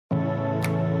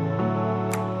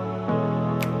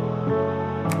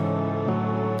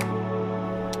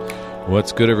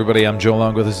What's good, everybody? I'm Joe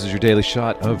Longo. This is your daily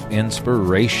shot of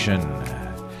inspiration.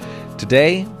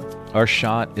 Today, our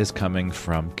shot is coming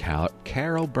from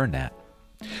Carol Burnett.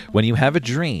 When you have a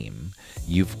dream,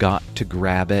 you've got to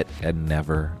grab it and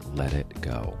never let it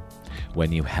go.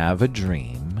 When you have a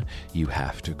dream, you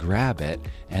have to grab it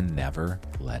and never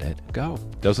let it go.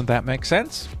 Doesn't that make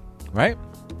sense? Right?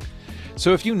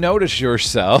 So if you notice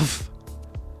yourself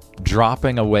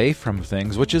dropping away from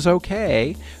things, which is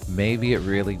okay, maybe it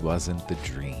really wasn't the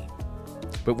dream.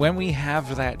 But when we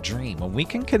have that dream, when we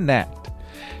can connect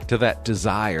to that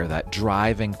desire, that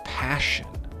driving passion,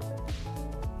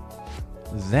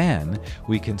 then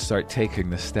we can start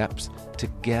taking the steps to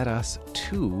get us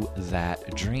to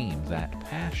that dream, that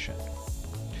passion.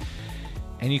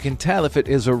 And you can tell if it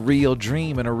is a real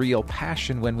dream and a real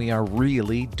passion when we are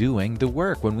really doing the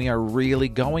work, when we are really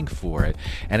going for it.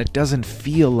 And it doesn't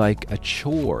feel like a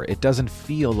chore. It doesn't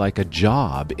feel like a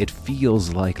job. It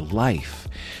feels like life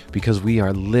because we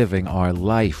are living our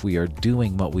life. We are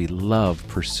doing what we love,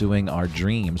 pursuing our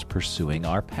dreams, pursuing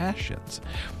our passions.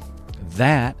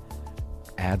 That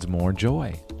adds more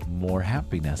joy, more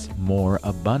happiness, more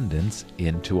abundance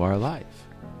into our life.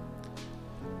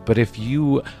 But if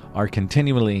you are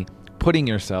continually putting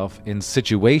yourself in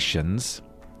situations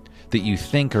that you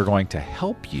think are going to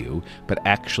help you, but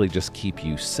actually just keep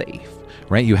you safe,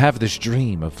 right? You have this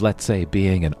dream of, let's say,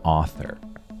 being an author,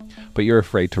 but you're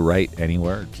afraid to write any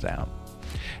words down.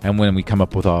 And when we come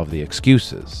up with all of the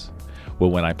excuses,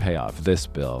 well, when I pay off this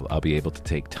bill, I'll be able to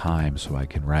take time so I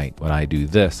can write. When I do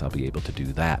this, I'll be able to do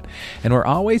that. And we're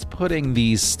always putting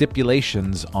these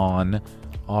stipulations on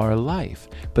our life.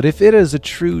 But if it is a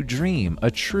true dream,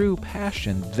 a true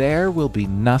passion, there will be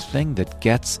nothing that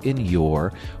gets in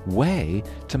your way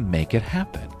to make it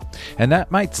happen. And that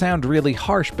might sound really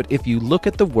harsh, but if you look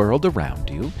at the world around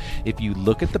you, if you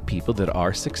look at the people that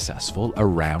are successful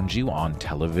around you on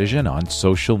television, on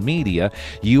social media,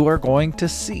 you are going to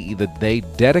see that they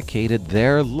dedicated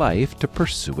their life to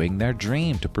pursuing their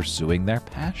dream, to pursuing their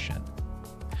passion.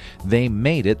 They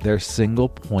made it their single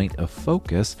point of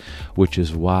focus, which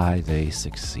is why they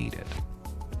succeeded.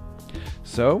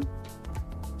 So,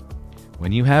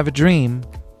 when you have a dream,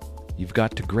 you've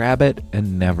got to grab it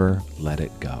and never let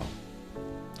it go.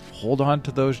 Hold on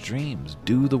to those dreams,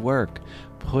 do the work,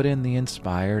 put in the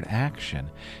inspired action,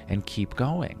 and keep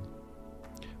going.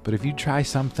 But if you try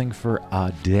something for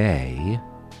a day,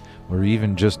 or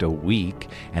even just a week,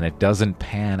 and it doesn't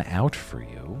pan out for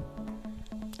you,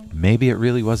 maybe it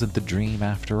really wasn't the dream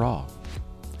after all.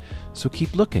 So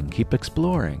keep looking, keep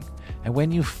exploring. And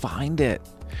when you find it,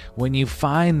 when you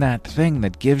find that thing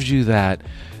that gives you that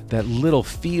little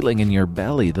feeling in your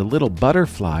belly, the little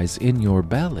butterflies in your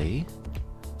belly,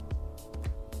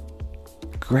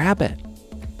 grab it.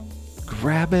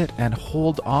 Grab it and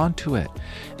hold on to it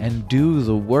and do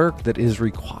the work that is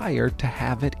required to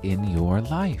have it in your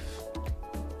life.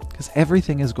 Because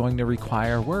everything is going to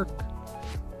require work.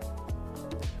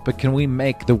 But can we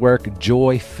make the work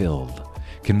joy-filled?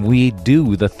 Can we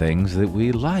do the things that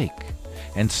we like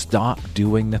and stop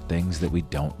doing the things that we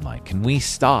don't like? Can we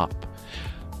stop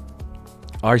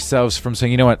ourselves from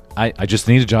saying, you know what, I just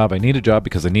need a job. I need a job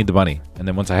because I need the money. And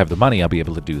then once I have the money, I'll be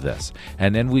able to do this.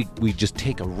 And then we just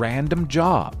take a random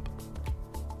job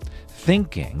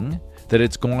thinking that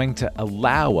it's going to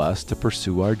allow us to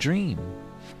pursue our dream.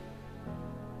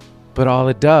 But all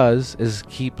it does is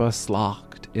keep us locked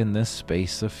in this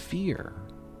space of fear.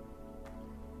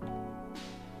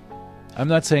 I'm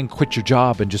not saying quit your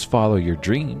job and just follow your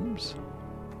dreams.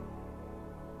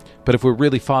 But if we're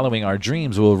really following our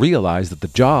dreams, we'll realize that the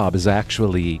job is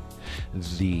actually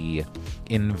the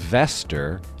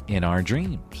investor in our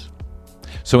dreams.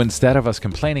 So instead of us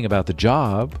complaining about the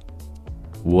job,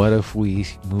 what if we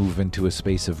move into a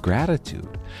space of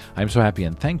gratitude? I'm so happy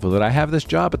and thankful that I have this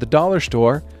job at the dollar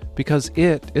store because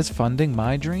it is funding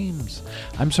my dreams.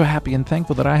 I'm so happy and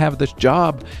thankful that I have this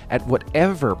job at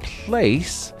whatever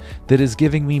place that is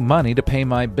giving me money to pay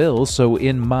my bills, so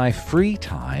in my free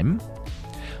time,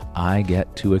 I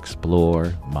get to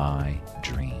explore my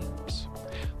dreams.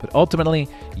 But ultimately,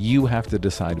 you have to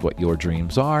decide what your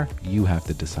dreams are. You have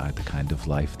to decide the kind of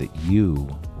life that you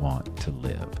want to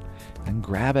live. And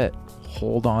grab it,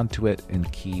 hold on to it,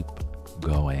 and keep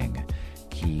going.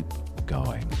 Keep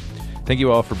going. Thank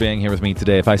you all for being here with me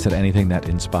today. If I said anything that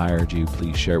inspired you,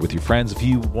 please share it with your friends. If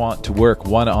you want to work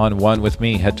one-on-one with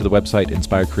me, head to the website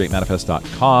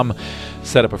inspiredcreatemanifest.com,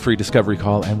 set up a free discovery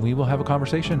call, and we will have a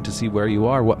conversation to see where you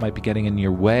are, what might be getting in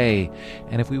your way,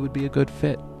 and if we would be a good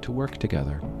fit to work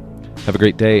together. Have a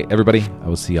great day, everybody. I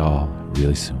will see y'all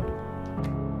really soon.